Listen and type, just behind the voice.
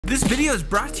This video is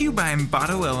brought to you by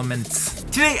Envato Elements.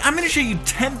 Today, I'm going to show you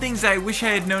 10 things I wish I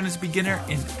had known as a beginner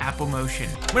in Apple Motion.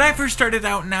 When I first started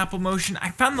out in Apple Motion,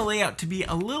 I found the layout to be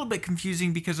a little bit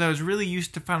confusing because I was really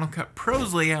used to Final Cut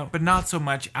Pro's layout, but not so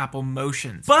much Apple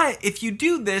Motion's. But if you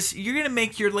do this, you're going to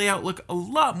make your layout look a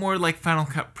lot more like Final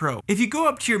Cut Pro. If you go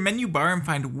up to your menu bar and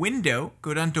find Window,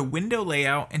 go down to Window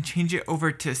Layout and change it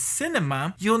over to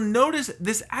Cinema, you'll notice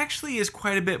this actually is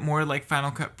quite a bit more like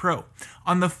Final Cut Pro.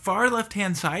 On the far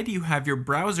left-hand side, you have your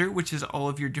browser, which is all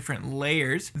of your different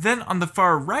layers. Then on the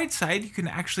far right side, you can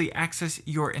actually access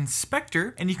your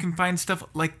inspector, and you can find stuff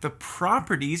like the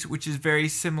properties, which is very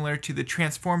similar to the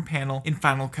transform panel in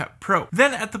Final Cut Pro.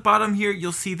 Then at the bottom here,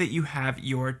 you'll see that you have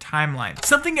your timeline.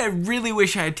 Something I really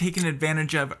wish I had taken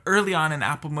advantage of early on in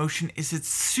Apple Motion is its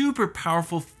super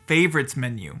powerful favorites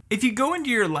menu. If you go into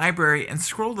your library and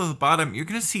scroll to the bottom, you're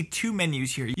going to see two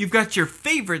menus here. You've got your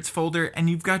favorites folder and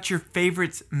you've got your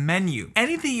favorites menu.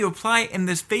 Anything you apply in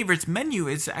this favorites menu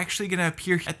is actually going to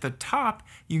appear at the top.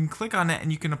 You can click on it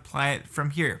and you can apply it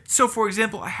from here. So for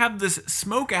example, I have this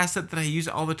smoke asset that I use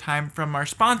all the time from our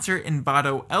sponsor,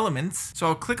 Envato Elements. So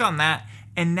I'll click on that.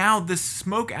 And now this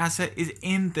smoke asset is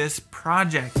in this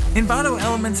project. Envato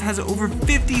Elements has over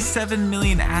 57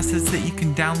 million assets that you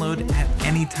can download at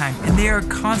any time, and they are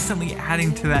constantly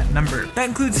adding to that number. That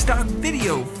includes stock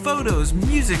video, photos,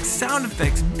 music, sound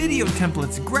effects, video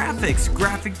templates, graphics,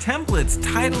 graphic templates,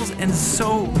 titles, and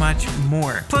so much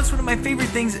more. Plus, one of my favorite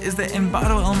things is that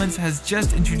Envato Elements has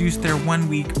just introduced their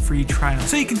 1-week free trial.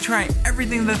 So you can try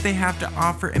everything that they have to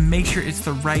offer and make sure it's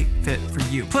the right fit for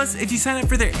you. Plus, if you sign up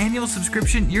for their annual subscription,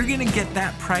 you're gonna get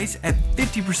that price at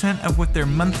 50% of what their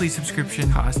monthly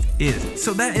subscription cost is.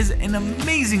 So that is an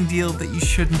amazing deal that you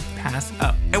shouldn't pass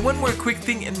up. And one more quick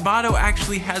thing, Envato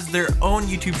actually has their own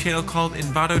YouTube channel called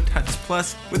Envato Tuts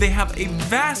Plus, where they have a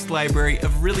vast library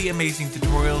of really amazing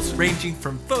tutorials ranging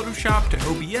from Photoshop to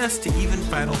OBS to even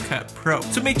Final Cut Pro.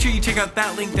 So make sure you check out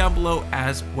that link down below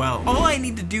as well. All I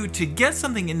need to do to get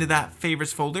something into that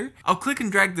favorites folder, I'll click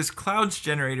and drag this clouds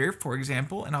generator, for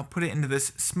example, and I'll put it into this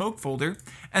smoke folder.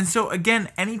 And so again,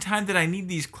 anytime that I need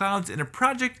these clouds in a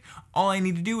project, all I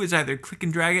need to do is either click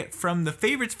and drag it from the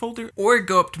favorites folder or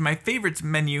go up to my favorites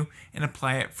menu and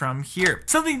apply it from here.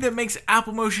 Something that makes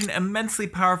Apple Motion immensely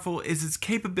powerful is its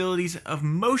capabilities of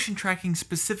motion tracking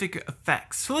specific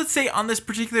effects. So let's say on this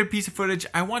particular piece of footage,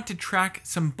 I want to track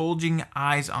some bulging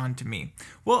eyes onto me.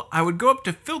 Well, I would go up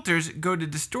to filters, go to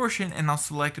distortion, and I'll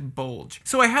select bulge.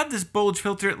 So I have this bulge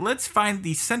filter. Let's find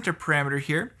the center parameter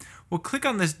here. We'll click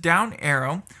on this down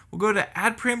arrow, we'll go to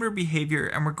add parameter behavior,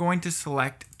 and we're going to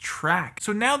select track.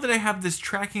 So now that I have this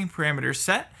tracking parameter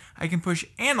set, I can push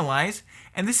analyze,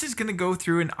 and this is going to go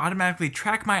through and automatically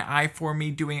track my eye for me,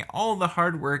 doing all the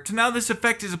hard work. So now this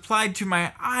effect is applied to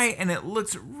my eye and it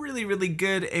looks really, really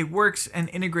good. It works and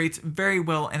integrates very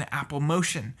well in Apple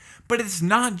Motion. But it's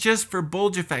not just for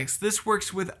bulge effects. This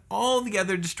works with all the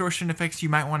other distortion effects you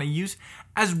might want to use,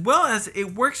 as well as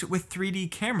it works with 3D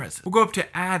cameras. We'll go up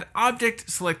to add object,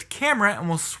 select camera, and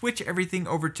we'll switch everything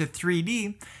over to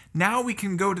 3D. Now we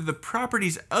can go to the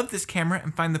properties of this camera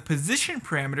and find the position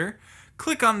parameter,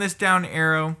 click on this down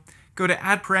arrow, go to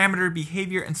add parameter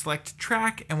behavior and select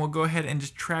track, and we'll go ahead and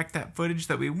just track that footage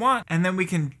that we want, and then we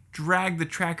can drag the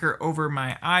tracker over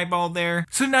my eyeball there.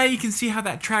 So now you can see how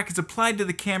that track is applied to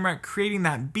the camera, creating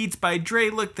that Beats by Dre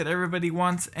look that everybody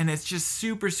wants, and it's just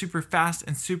super, super fast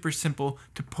and super simple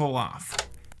to pull off.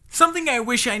 Something I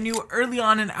wish I knew early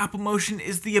on in Apple Motion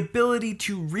is the ability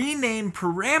to rename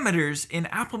parameters in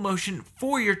Apple Motion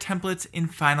for your templates in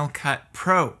Final Cut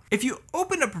Pro. If you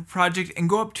open up a project and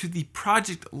go up to the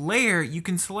project layer, you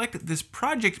can select this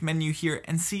project menu here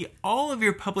and see all of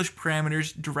your published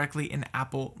parameters directly in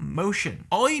Apple Motion.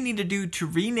 All you need to do to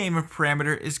rename a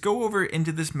parameter is go over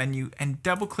into this menu and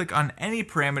double click on any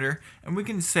parameter, and we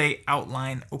can say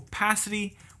outline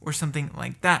opacity or something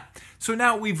like that. So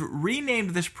now we've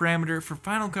renamed this parameter for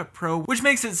Final Cut Pro, which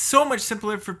makes it so much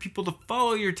simpler for people to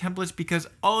follow your templates because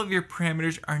all of your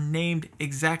parameters are named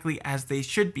exactly as they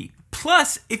should be.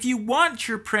 Plus, if you want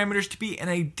your parameters to be in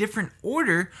a different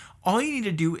order, all you need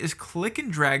to do is click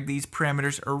and drag these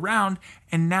parameters around,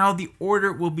 and now the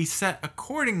order will be set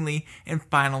accordingly in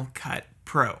Final Cut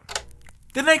Pro.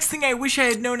 The next thing I wish I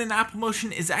had known in Apple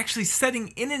Motion is actually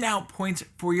setting in and out points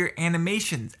for your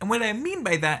animations. And what I mean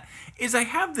by that is I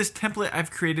have this template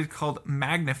I've created called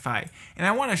Magnify, and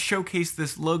I want to showcase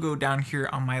this logo down here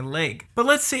on my leg. But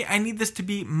let's say I need this to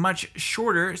be much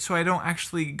shorter so I don't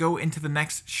actually go into the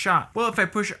next shot. Well, if I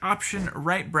push Option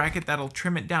right bracket, that'll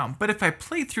trim it down. But if I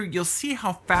play through, you'll see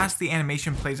how fast the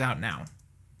animation plays out now.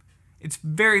 It's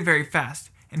very, very fast.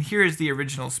 And here is the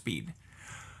original speed.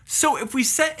 So if we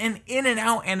set an in and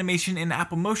out animation in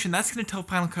Apple Motion, that's going to tell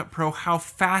Final Cut Pro how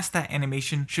fast that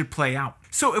animation should play out.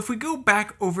 So if we go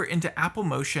back over into Apple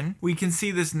Motion, we can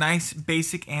see this nice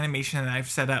basic animation that I've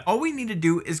set up. All we need to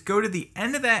do is go to the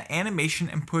end of that animation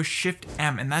and push Shift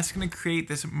M, and that's going to create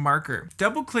this marker.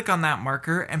 Double click on that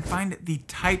marker and find the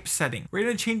type setting. We're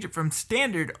going to change it from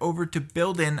standard over to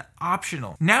built-in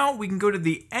optional. Now we can go to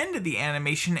the end of the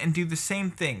animation and do the same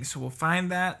thing. So we'll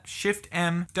find that, Shift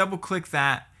M, double click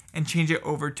that, and change it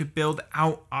over to build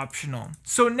out optional.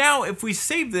 So now if we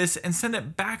save this and send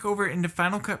it back over into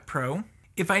Final Cut Pro,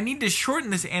 if I need to shorten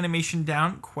this animation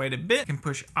down quite a bit, I can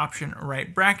push Option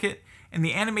right bracket, and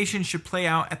the animation should play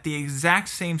out at the exact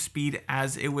same speed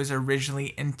as it was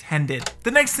originally intended.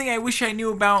 The next thing I wish I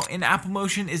knew about in Apple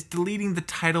Motion is deleting the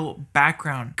title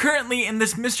background. Currently in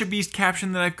this Mr. Beast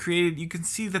caption that I've created, you can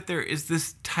see that there is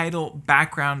this title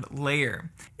background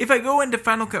layer. If I go into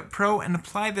Final Cut Pro and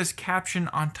apply this caption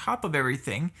on top of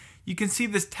everything, you can see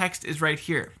this text is right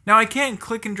here. Now I can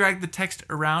click and drag the text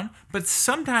around, but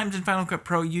sometimes in Final Cut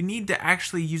Pro you need to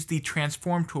actually use the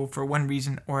transform tool for one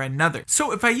reason or another.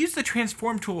 So if I use the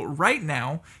transform tool right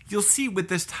now, you'll see with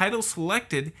this title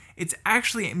selected, it's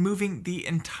actually moving the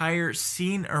entire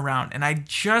scene around, and I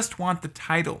just want the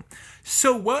title.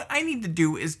 So what I need to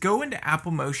do is go into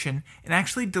Apple Motion and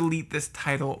actually delete this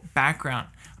title background.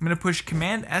 I'm going to push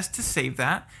Command S to save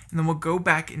that, and then we'll go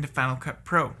back into Final Cut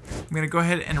Pro. I'm going to go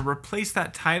ahead and replace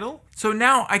that title. So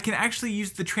now I can actually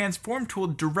use the transform tool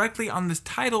directly on this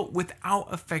title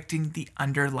without affecting the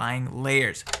underlying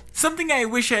layers. Something I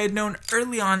wish I had known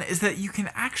early on is that you can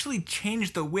actually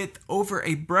change the width over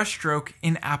a brush stroke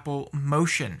in Apple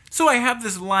Motion. So I have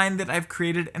this line that I've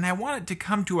created and I want it to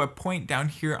come to a point down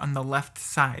here on the left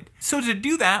side. So to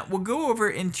do that, we'll go over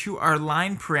into our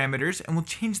line parameters and we'll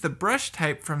change the brush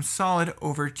type from solid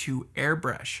over to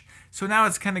airbrush. So now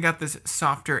it's kind of got this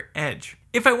softer edge.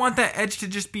 If I want that edge to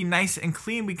just be nice and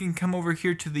clean, we can come over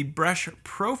here to the brush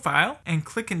profile and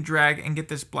click and drag and get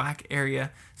this black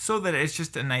area so that it's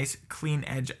just a nice clean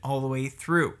edge all the way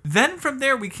through. Then from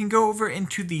there, we can go over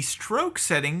into the stroke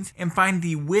settings and find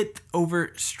the width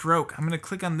over stroke. I'm going to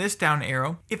click on this down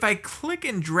arrow. If I click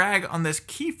and drag on this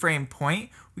keyframe point,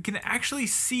 we can actually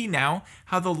see now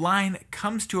how the line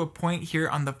comes to a point here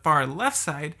on the far left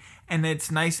side and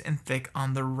it's nice and thick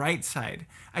on the right side.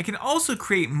 I can also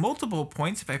create multiple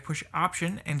points if I push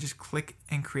Option and just click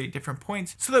and create different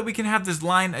points so that we can have this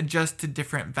line adjust to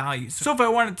different values. So if I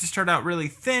want it to start out really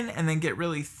thin and then get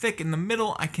really thick in the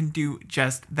middle, I can do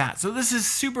just that. So this is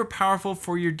super powerful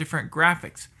for your different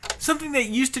graphics. Something that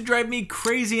used to drive me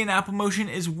crazy in Apple Motion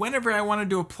is whenever I wanted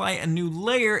to apply a new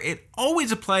layer, it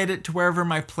always applied it to wherever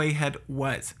my playhead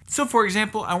was. So for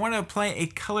example, I want to apply a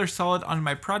color solid on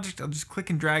my project. I'll just click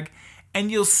and drag, and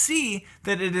you'll see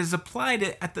that it has applied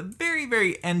it at the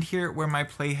very end here where my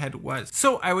playhead was.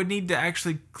 So I would need to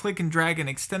actually click and drag and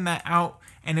extend that out,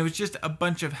 and it was just a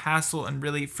bunch of hassle and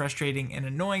really frustrating and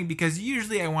annoying because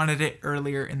usually I wanted it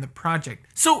earlier in the project.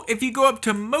 So if you go up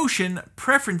to Motion,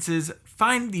 Preferences,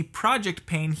 find the project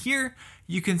pane here,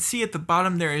 you can see at the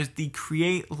bottom there is the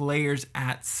Create Layers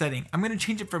At setting. I'm going to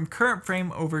change it from current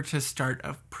frame over to start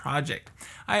of project.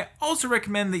 I also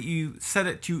recommend that you set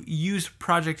it to use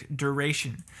project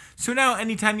duration. So now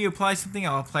anytime you apply something,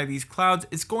 I'll apply these clouds,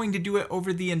 it's going to do it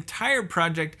over the entire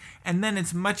project, and then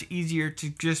it's much easier to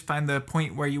just find the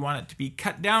point where you want it to be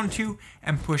cut down to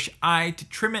and push I to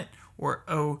trim it or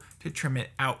O to trim it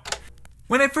out.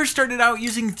 When I first started out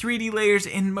using 3D layers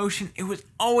in Motion, it was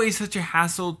always such a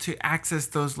hassle to access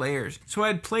those layers. So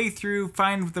I'd play through,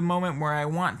 find the moment where I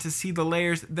want to see the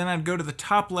layers, then I'd go to the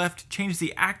top left, change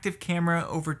the active camera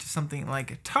over to something like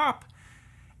a top,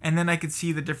 and then I could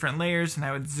see the different layers and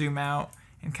I would zoom out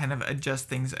and kind of adjust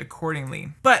things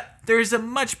accordingly. But there's a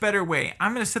much better way.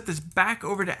 I'm going to set this back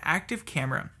over to active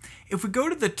camera. If we go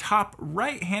to the top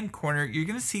right hand corner, you're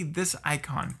going to see this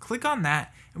icon. Click on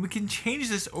that and we can change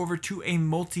this over to a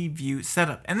multi-view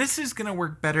setup. And this is going to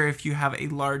work better if you have a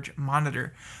large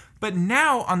monitor. But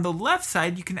now on the left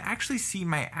side, you can actually see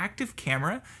my active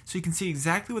camera, so you can see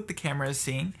exactly what the camera is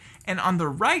seeing. And on the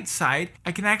right side,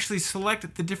 I can actually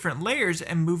select the different layers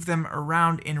and move them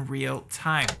around in real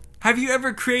time. Have you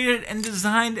ever created and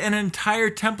designed an entire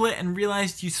template and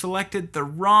realized you selected the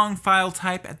wrong file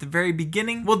type at the very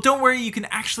beginning? Well, don't worry, you can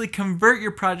actually convert your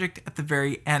project at the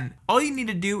very end. All you need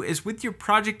to do is with your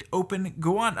project open,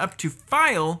 go on up to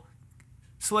File,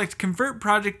 select Convert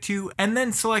Project To, and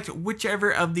then select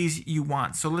whichever of these you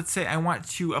want. So let's say I want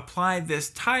to apply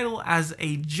this title as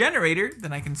a generator,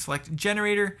 then I can select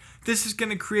Generator. This is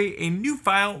going to create a new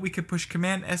file. We could push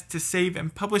Command S to save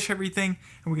and publish everything,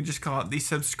 and we can just call it the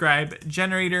subscribe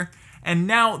generator. and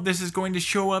now this is going to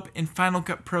show up in Final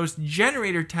Cut Pro's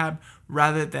generator tab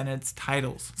rather than its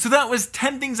titles. So that was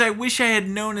 10 things I wish I had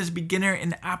known as a beginner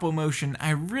in Apple Motion.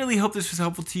 I really hope this was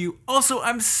helpful to you. Also,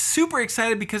 I'm super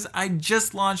excited because I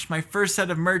just launched my first set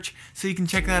of merch, so you can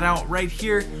check that out right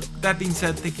here. With that being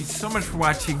said, thank you so much for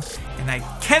watching, and I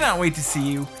cannot wait to see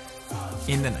you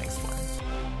in the next one.